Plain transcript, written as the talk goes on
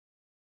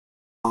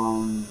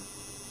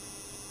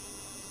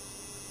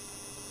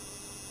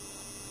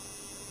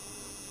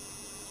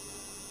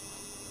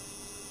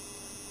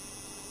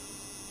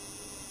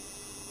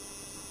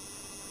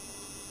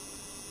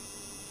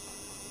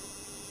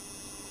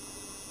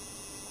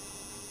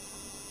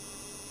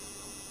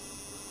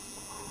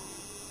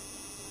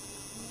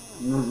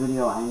This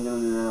video ain't gonna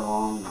be very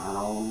long at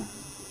all.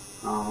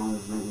 I'm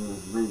just making this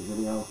brief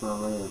video for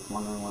everybody that's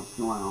wondering what's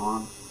going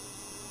on.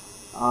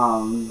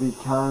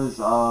 Because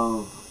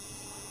of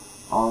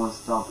all the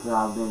stuff that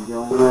I've been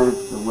dealing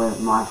with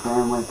my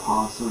family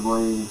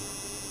possibly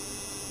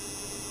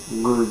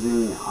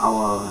losing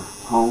our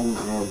home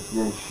if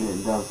this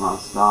shit does not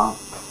stop,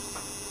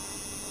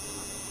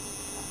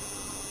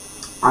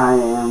 I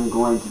am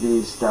going to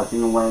be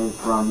stepping away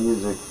from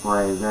music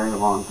for a very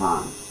long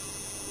time,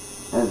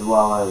 as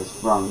well as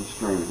from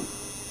streaming.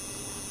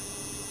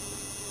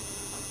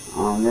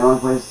 The only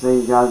place that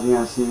you guys are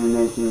going to see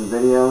me making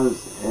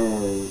videos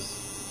is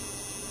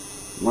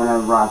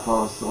whenever I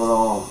post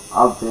little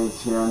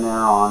updates here and there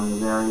on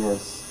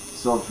various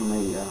social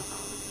media.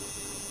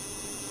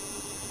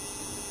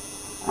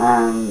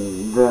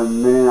 And the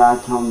minute I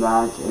come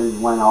back is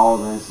when all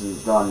this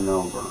is done and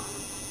over.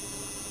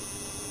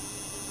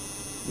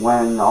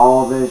 When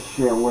all this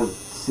shit with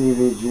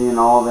CVG and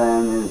all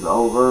them is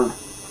over,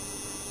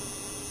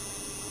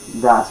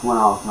 that's when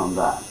I'll come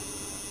back.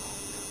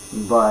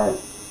 But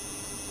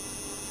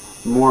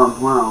more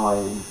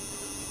importantly,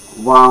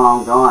 while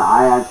I'm going,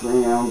 I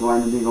actually am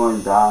going to be going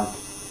back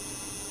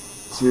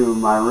to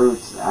my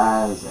roots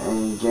as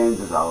a game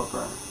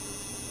developer.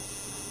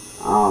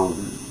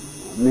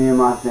 Me and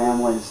my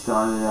family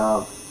started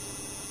up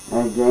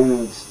a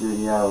gaming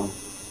studio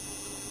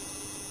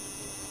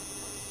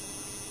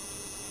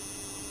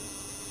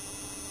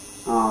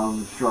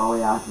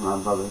shortly after my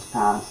brother's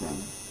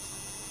passing.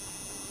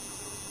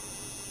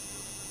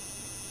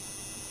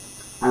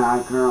 And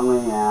I currently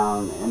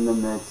am in the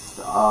midst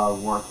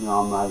of working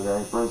on my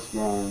very first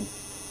game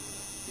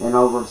in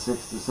over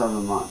 6 to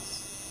 7 months.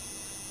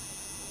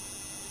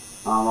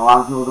 A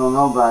lot of people don't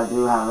know, but I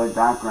do have a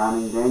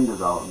background in game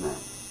development.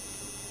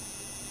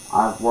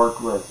 I've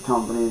worked with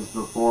companies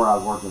before.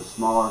 I've worked with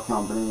smaller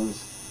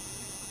companies,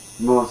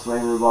 mostly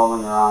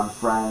revolving around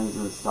friends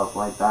and stuff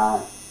like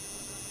that.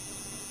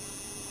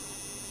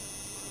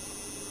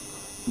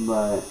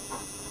 But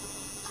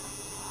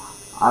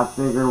I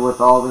figured with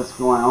all this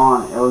going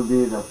on, it would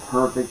be the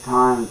perfect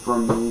time for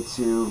me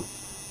to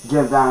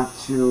get back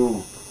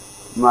to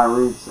my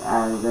roots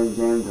as a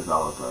game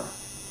developer.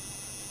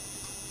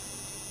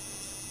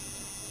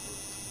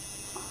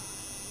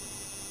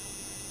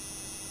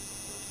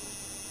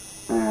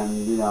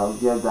 And, you know,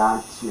 get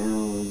back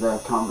to the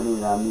company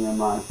that me and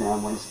my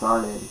family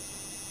started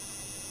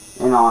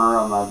in honor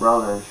of my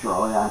brother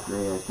shortly after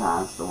he had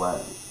passed away.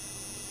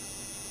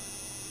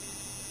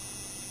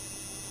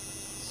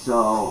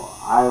 So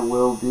I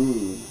will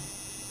be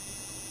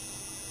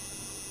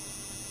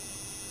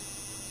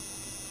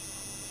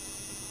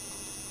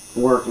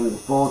working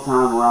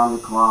full-time around the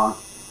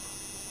clock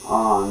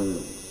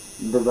on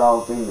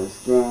developing this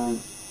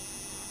game.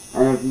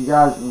 And if you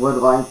guys would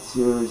like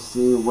to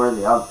see where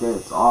the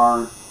updates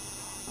are,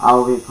 I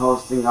will be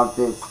posting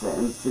updates to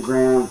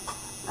Instagram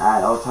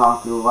at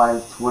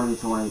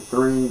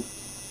OtakuLife2023.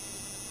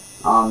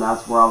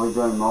 That's where I'll be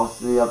doing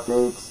most of the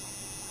updates,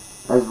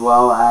 as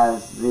well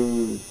as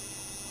the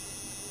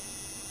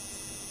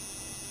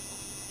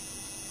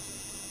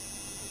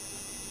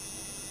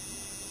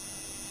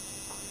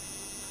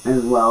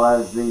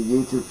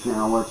YouTube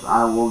channel, which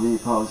I will be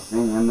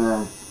posting in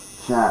the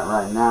chat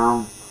right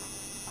now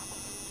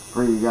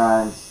for you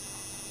guys.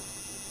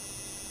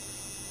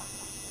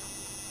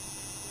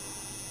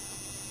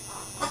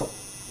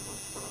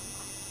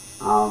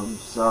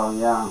 So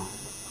yeah,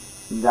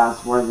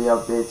 that's where the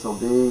updates will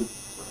be.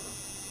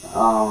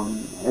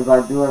 If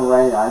I do it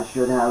right, I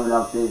should have an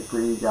update for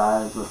you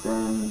guys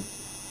within,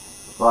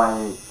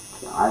 like,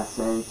 I'd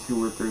say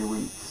 2 or 3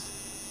 weeks.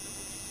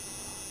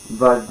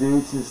 But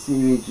due to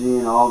CVG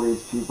and all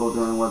these people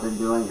doing what they're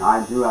doing,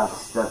 I do have to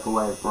step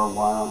away for a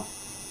while.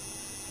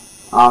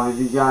 If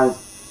you guys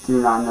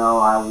do not know,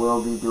 I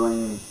will be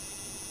doing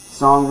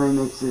song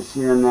remixes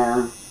here and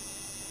there.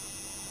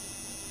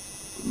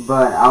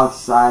 But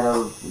outside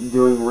of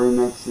doing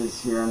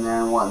remixes here and there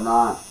and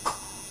whatnot,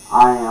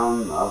 I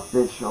am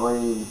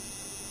officially,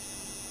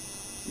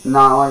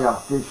 not like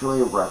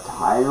officially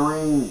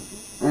retiring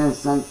in a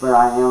sense, but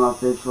I am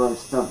officially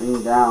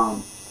stepping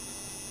down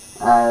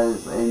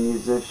as a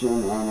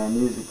musician and a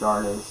music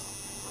artist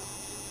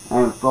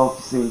and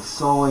focusing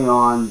solely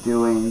on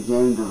doing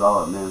game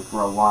development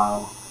for a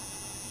while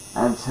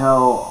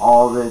until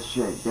all this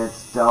shit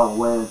gets dealt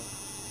with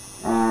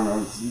and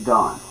it's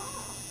done.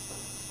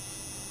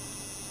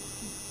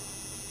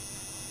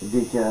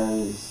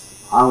 Because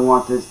I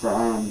want this to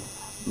end.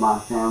 My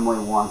family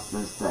wants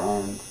this to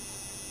end.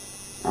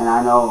 And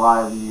I know a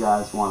lot of you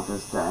guys want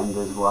this to end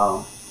as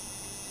well.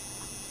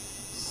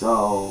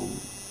 So,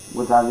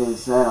 with that being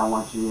said, I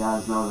want you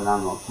guys to know that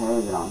I'm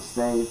okay, that I'm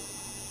safe,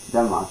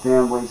 that my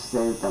family's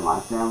safe, that my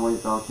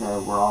family's okay,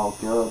 we're all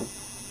good.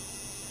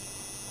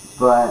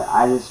 But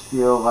I just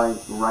feel like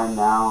right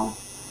now,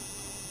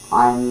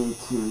 I need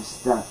to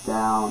step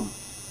down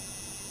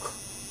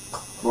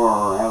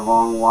for a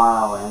long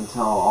while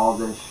until all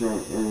this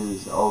shit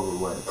is over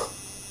with.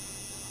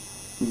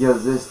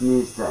 Because this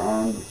needs to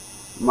end.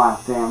 My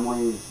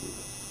family's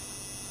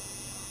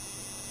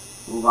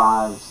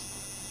lives,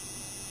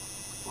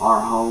 our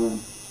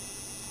home,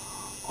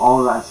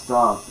 all that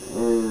stuff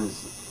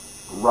is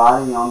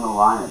riding on the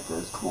line at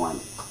this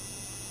point.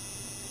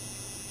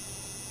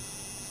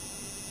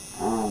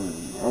 And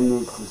it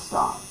needs to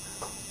stop.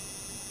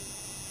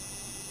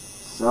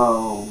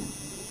 So,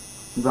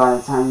 by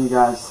the time you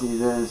guys see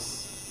this,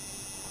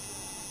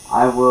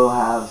 I will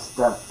have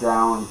stepped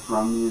down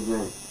from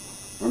music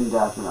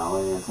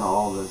indefinitely until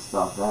all this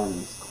stuff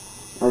ends,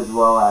 as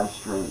well as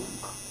streaming.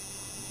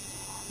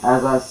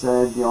 As I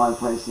said, the only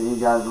place that you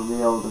guys will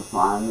be able to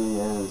find me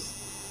is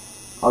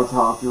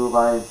Otaku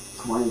Life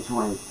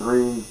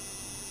 2023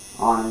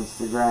 on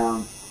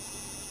Instagram,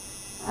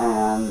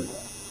 and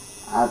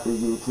at the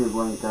YouTube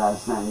link that I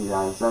sent you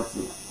guys. That's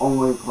the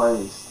only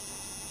place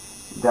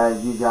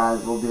that you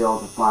guys will be able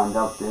to find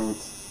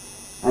updates.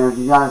 And if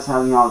you guys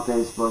have me on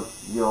Facebook,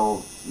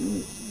 you'll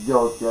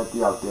get the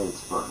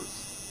updates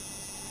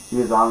first,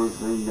 because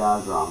obviously you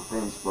guys are on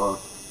Facebook,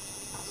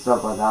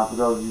 stuff like that, for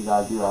those of you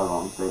that do have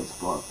on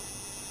Facebook.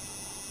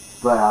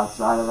 But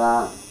outside of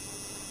that,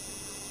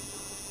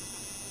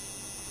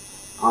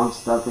 I'm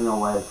stepping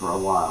away for a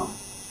while,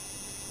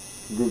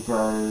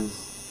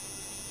 because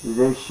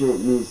this shit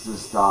needs to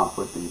stop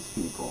with these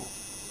people.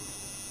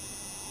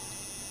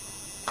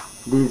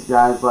 These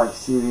guys like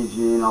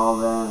CVG and all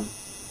them,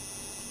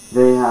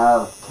 they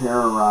have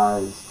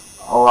terrorized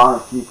a lot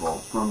of people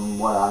from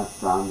what I've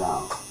found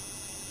out.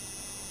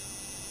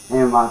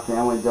 And my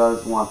family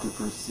does want to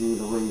proceed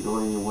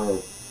legally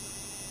with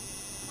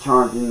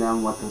charging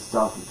them with the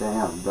stuff that they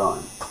have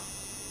done,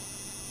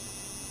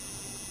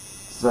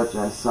 such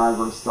as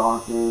cyber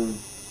stalking,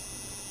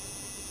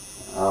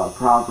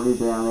 property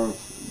damage,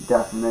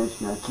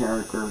 defamation of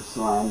character,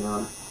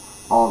 slander,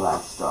 all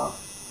that stuff.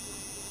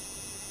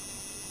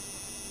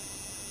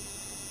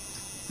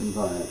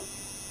 But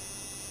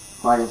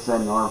like I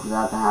said, in order for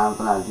that to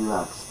happen, I do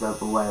have to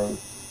step away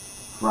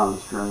from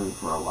streaming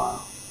for a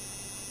while.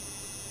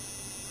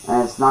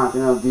 And it's not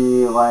going to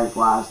be like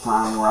last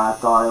time where I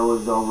thought it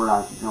was over and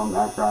I could come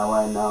back right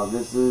away. No,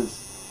 this is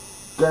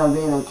going to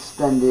be an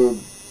extended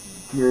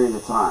period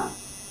of time.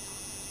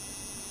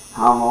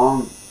 How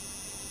long?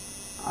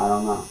 I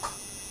don't know.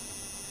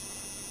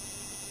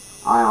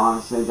 I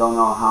honestly don't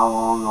know how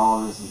long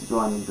all this is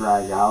going to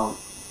drag out.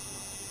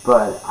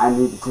 But I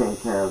need to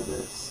take care of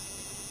this.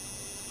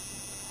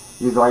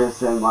 Because like I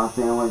said, my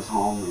family's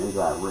home is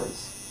at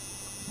risk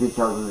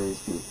because of these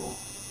people.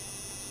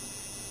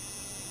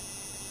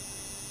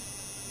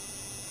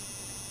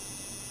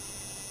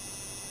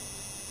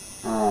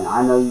 And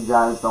I know you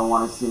guys don't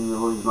want to see me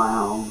lose my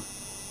home.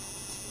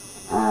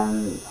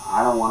 And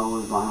I don't want to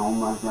lose my home.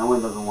 My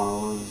family doesn't want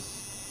to lose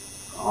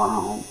our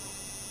home.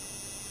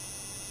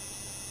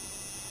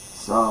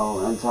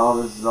 So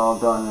until this is all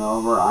done and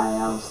over, I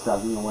am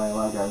stepping away,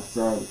 like I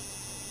said,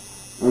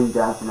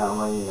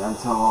 indefinitely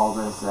until all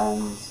this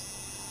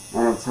ends.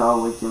 And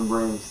until we can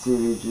bring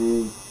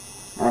CVG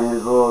and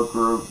his little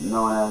group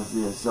known as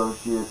the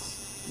Associates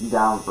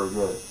down for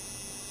good.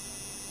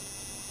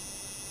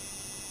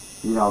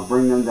 You know,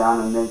 bring them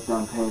down and make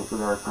them pay for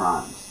their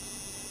crimes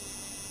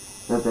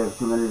that they've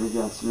committed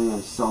against me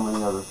and so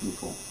many other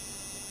people.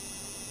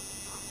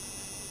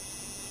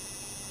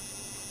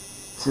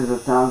 To the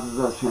thousands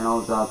of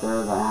channels out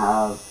there that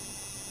have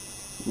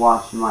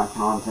watched my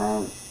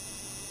content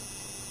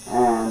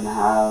and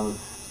have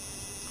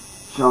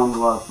shown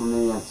love for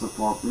me and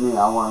support for me,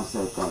 I want to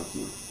say thank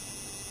you.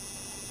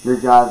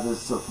 Your guys'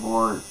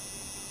 support,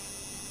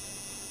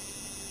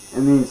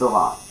 it means a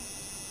lot.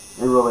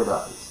 It really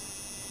does.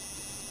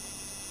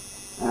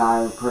 And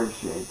I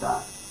appreciate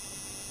that.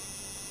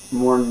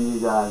 More than you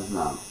guys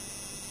know.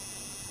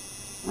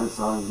 And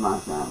so does my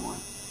family.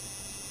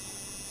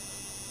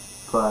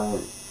 But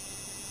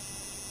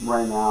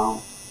right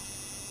now,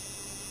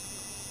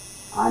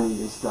 I need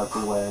to step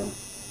away.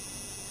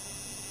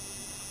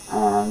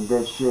 And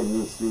this shit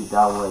needs to be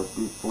dealt with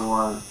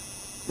before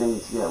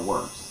things get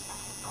worse.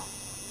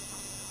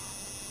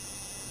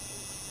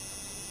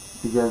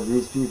 Because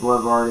these people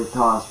have already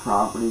caused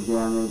property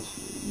damage.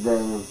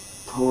 They've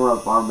tore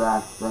up our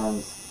back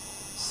fence,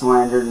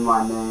 slandered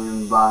my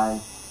name by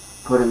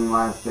putting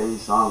my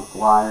face on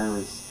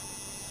flyers,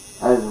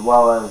 as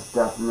well as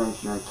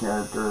defamation of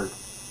character,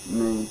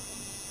 me.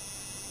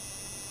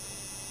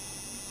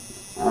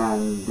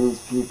 And these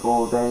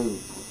people, they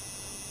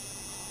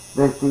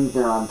think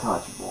they're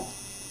untouchable.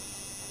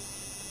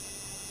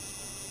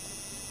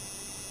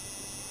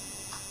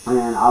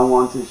 And I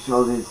want to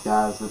show these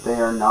guys that they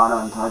are not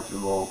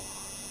untouchable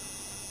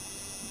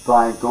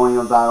by going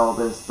about all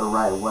this the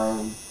right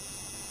way,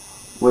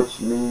 which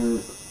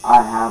means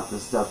I have to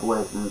step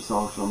away from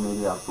social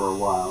media for a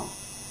while.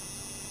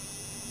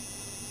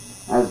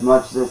 As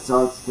much as it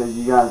sucks, because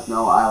you guys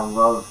know I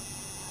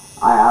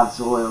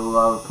absolutely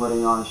love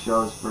putting on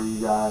shows for you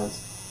guys.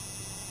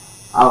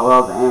 I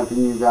love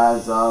amping you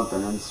guys up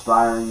and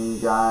inspiring you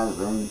guys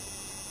and,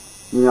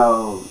 you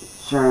know,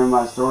 sharing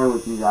my story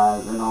with you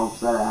guys in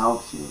hopes that it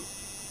helps you.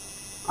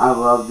 I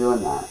love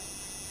doing that.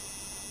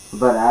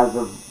 But as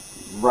of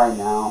right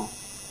now,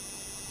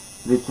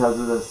 because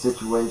of the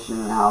situation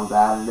and how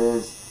bad it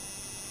is,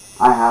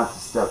 I have to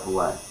step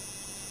away.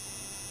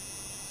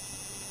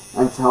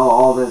 Until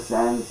all this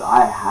ends,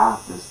 I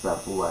have to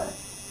step away.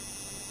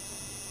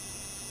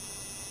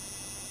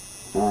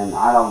 And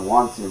I don't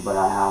want to, but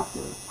I have to.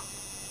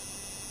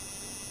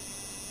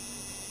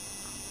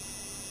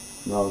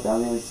 So with that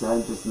being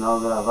said, just know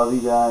that I love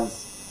you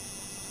guys.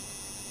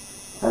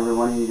 Every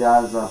one of you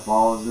guys that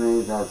follows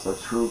me, that's a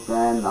true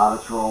fan,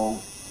 not a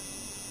troll.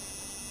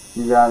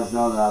 You guys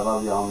know that I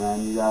love y'all,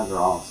 man. You guys are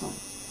awesome.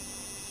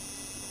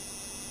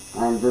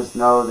 And just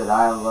know that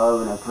I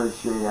love and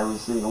appreciate every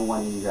single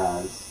one of you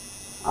guys.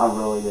 I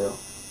really do.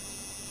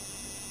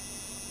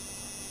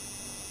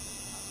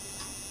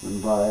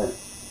 But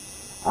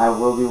I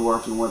will be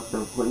working with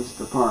the police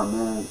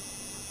department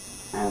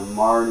and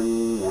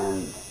Marty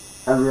and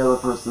every other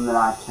person that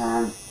I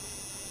can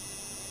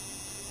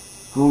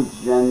who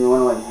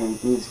genuinely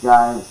hate these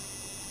guys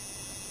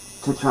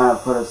to try to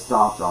put a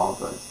stop to all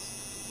this.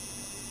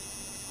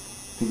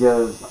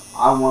 Because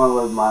I want to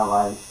live my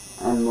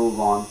life and move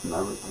on from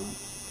everything.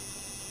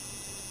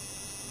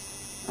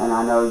 And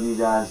I know you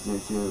guys do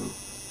too.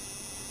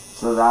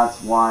 So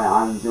that's why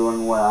I'm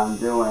doing what I'm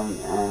doing,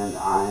 and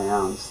I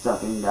am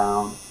stepping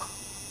down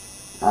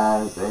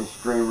as a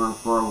streamer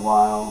for a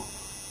while,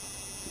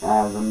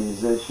 as a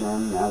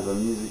musician, as a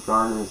music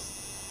artist,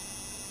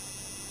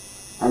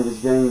 and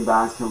just getting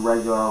back to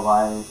regular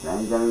life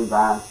and getting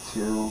back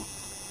to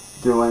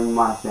doing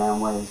my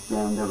family's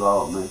game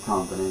development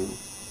company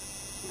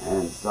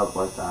and stuff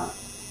like that.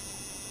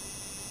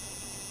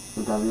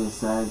 With that being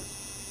said,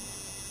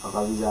 I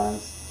love you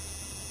guys.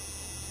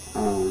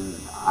 And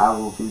I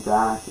will be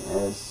back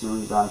as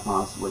soon as I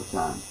possibly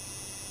can.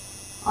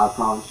 I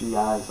promise you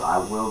guys, I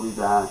will be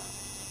back.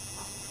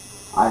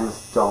 I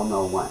just don't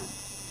know when.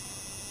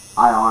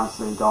 I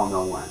honestly don't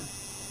know when.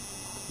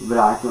 But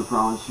I can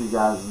promise you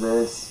guys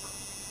this.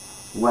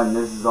 When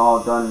this is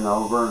all done and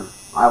over,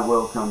 I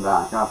will come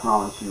back. I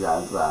promise you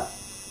guys that.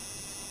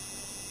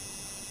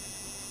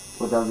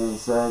 With that being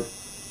said,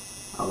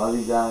 I love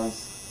you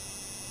guys.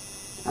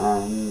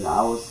 And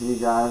I will see you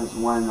guys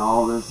when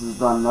all this is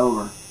done and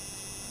over.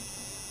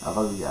 I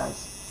love you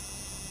guys.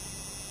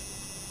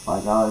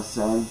 Like I was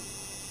saying,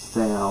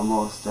 stay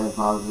humble, stay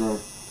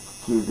positive,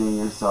 keep being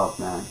yourself,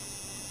 man.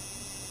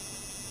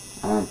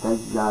 And thank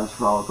you guys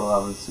for all the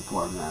love and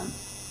support, man.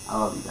 I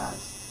love you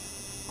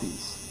guys.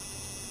 Peace.